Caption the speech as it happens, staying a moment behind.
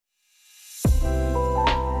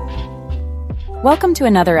Welcome to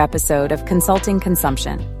another episode of Consulting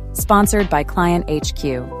Consumption, sponsored by Client HQ.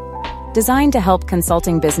 Designed to help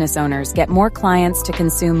consulting business owners get more clients to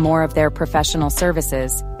consume more of their professional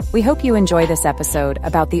services, we hope you enjoy this episode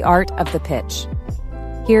about the art of the pitch.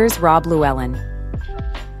 Here's Rob Llewellyn.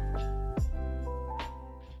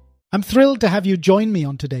 I'm thrilled to have you join me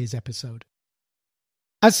on today's episode.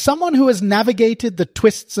 As someone who has navigated the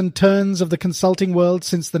twists and turns of the consulting world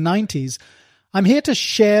since the 90s, I'm here to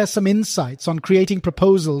share some insights on creating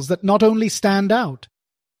proposals that not only stand out,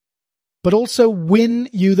 but also win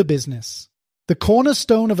you the business. The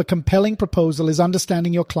cornerstone of a compelling proposal is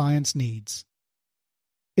understanding your client's needs.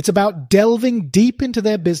 It's about delving deep into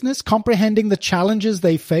their business, comprehending the challenges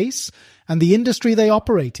they face and the industry they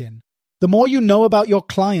operate in. The more you know about your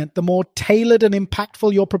client, the more tailored and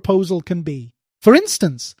impactful your proposal can be. For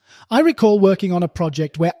instance, I recall working on a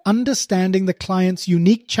project where understanding the client's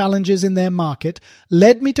unique challenges in their market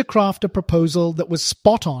led me to craft a proposal that was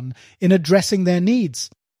spot on in addressing their needs.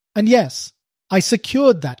 And yes, I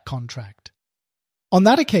secured that contract. On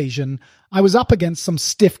that occasion, I was up against some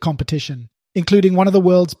stiff competition, including one of the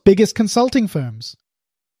world's biggest consulting firms.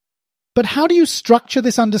 But how do you structure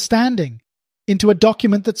this understanding into a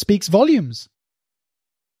document that speaks volumes?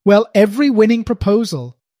 Well, every winning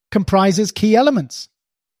proposal comprises key elements.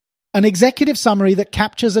 An executive summary that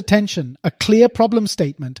captures attention, a clear problem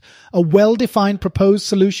statement, a well-defined proposed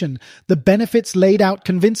solution, the benefits laid out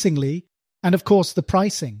convincingly, and of course the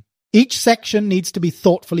pricing. Each section needs to be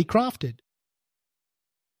thoughtfully crafted.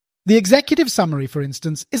 The executive summary, for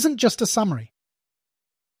instance, isn't just a summary.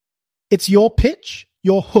 It's your pitch,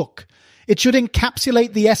 your hook. It should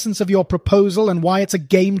encapsulate the essence of your proposal and why it's a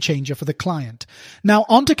game changer for the client. Now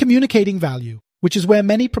on to communicating value, which is where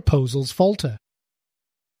many proposals falter.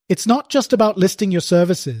 It's not just about listing your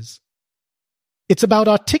services. It's about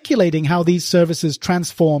articulating how these services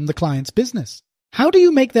transform the client's business. How do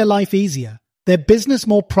you make their life easier, their business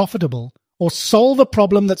more profitable, or solve a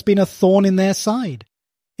problem that's been a thorn in their side?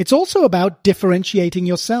 It's also about differentiating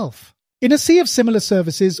yourself. In a sea of similar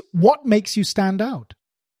services, what makes you stand out?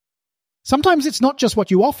 Sometimes it's not just what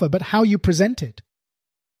you offer, but how you present it.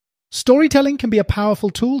 Storytelling can be a powerful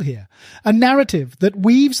tool here, a narrative that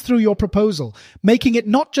weaves through your proposal, making it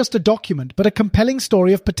not just a document, but a compelling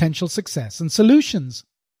story of potential success and solutions.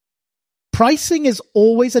 Pricing is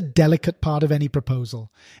always a delicate part of any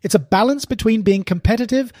proposal. It's a balance between being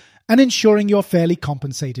competitive and ensuring you're fairly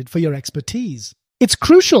compensated for your expertise. It's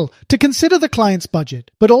crucial to consider the client's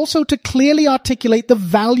budget, but also to clearly articulate the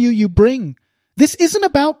value you bring. This isn't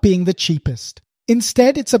about being the cheapest.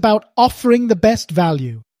 Instead, it's about offering the best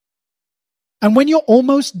value. And when you're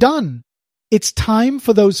almost done, it's time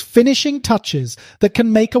for those finishing touches that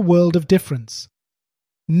can make a world of difference.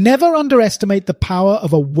 Never underestimate the power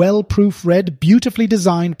of a well-proofread, beautifully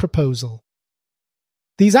designed proposal.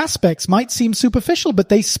 These aspects might seem superficial, but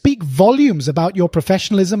they speak volumes about your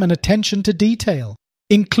professionalism and attention to detail.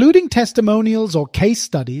 Including testimonials or case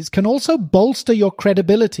studies can also bolster your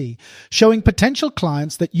credibility, showing potential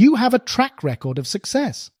clients that you have a track record of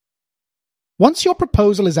success. Once your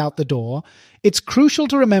proposal is out the door, it's crucial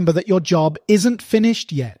to remember that your job isn't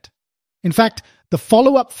finished yet. In fact, the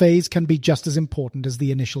follow-up phase can be just as important as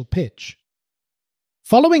the initial pitch.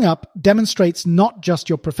 Following up demonstrates not just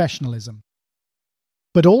your professionalism,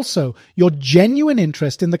 but also your genuine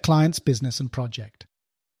interest in the client's business and project.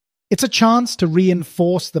 It's a chance to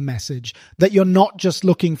reinforce the message that you're not just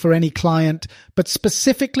looking for any client, but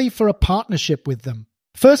specifically for a partnership with them.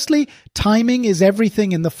 Firstly, timing is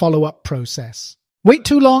everything in the follow-up process. Wait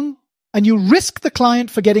too long, and you risk the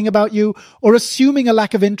client forgetting about you or assuming a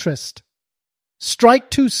lack of interest. Strike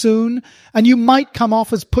too soon, and you might come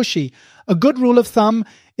off as pushy. A good rule of thumb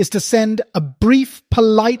is to send a brief,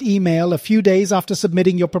 polite email a few days after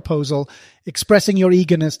submitting your proposal, expressing your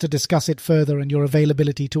eagerness to discuss it further and your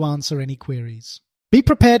availability to answer any queries. Be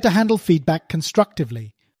prepared to handle feedback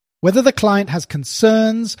constructively. Whether the client has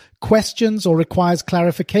concerns, questions, or requires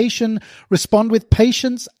clarification, respond with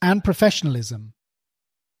patience and professionalism.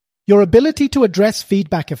 Your ability to address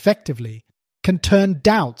feedback effectively can turn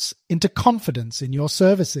doubts into confidence in your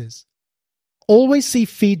services. Always see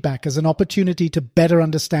feedback as an opportunity to better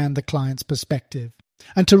understand the client's perspective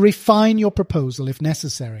and to refine your proposal if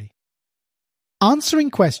necessary.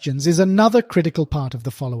 Answering questions is another critical part of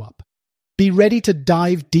the follow-up. Be ready to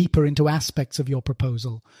dive deeper into aspects of your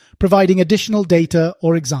proposal, providing additional data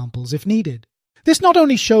or examples if needed. This not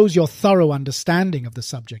only shows your thorough understanding of the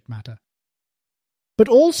subject matter, but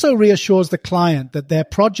also reassures the client that their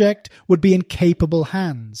project would be in capable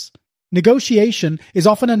hands. Negotiation is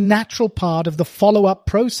often a natural part of the follow-up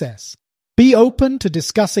process. Be open to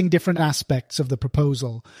discussing different aspects of the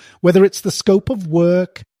proposal, whether it's the scope of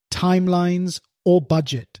work, timelines, or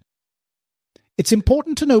budget. It's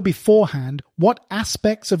important to know beforehand what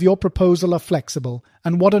aspects of your proposal are flexible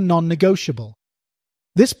and what are non-negotiable.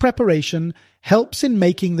 This preparation helps in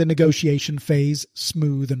making the negotiation phase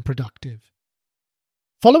smooth and productive.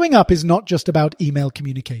 Following up is not just about email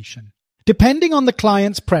communication. Depending on the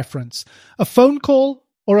client's preference, a phone call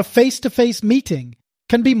or a face-to-face meeting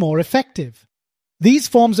can be more effective. These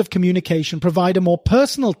forms of communication provide a more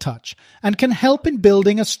personal touch and can help in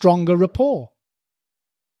building a stronger rapport.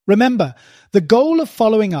 Remember, the goal of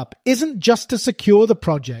following up isn't just to secure the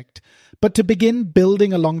project, but to begin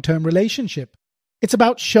building a long-term relationship. It's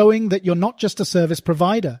about showing that you're not just a service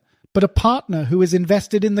provider, but a partner who is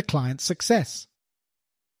invested in the client's success.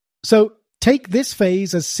 So, take this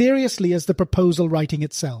phase as seriously as the proposal writing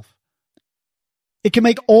itself. It can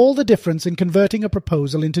make all the difference in converting a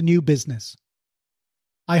proposal into new business.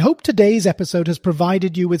 I hope today's episode has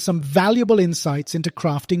provided you with some valuable insights into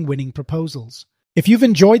crafting winning proposals. If you've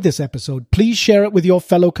enjoyed this episode, please share it with your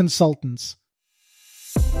fellow consultants.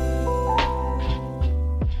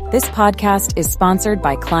 This podcast is sponsored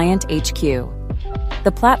by Client HQ,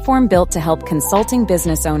 the platform built to help consulting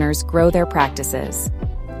business owners grow their practices.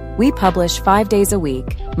 We publish 5 days a week,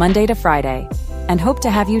 Monday to Friday, and hope to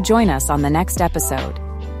have you join us on the next episode.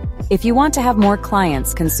 If you want to have more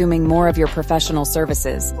clients consuming more of your professional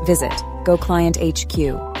services, visit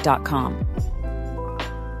goclienthq.com.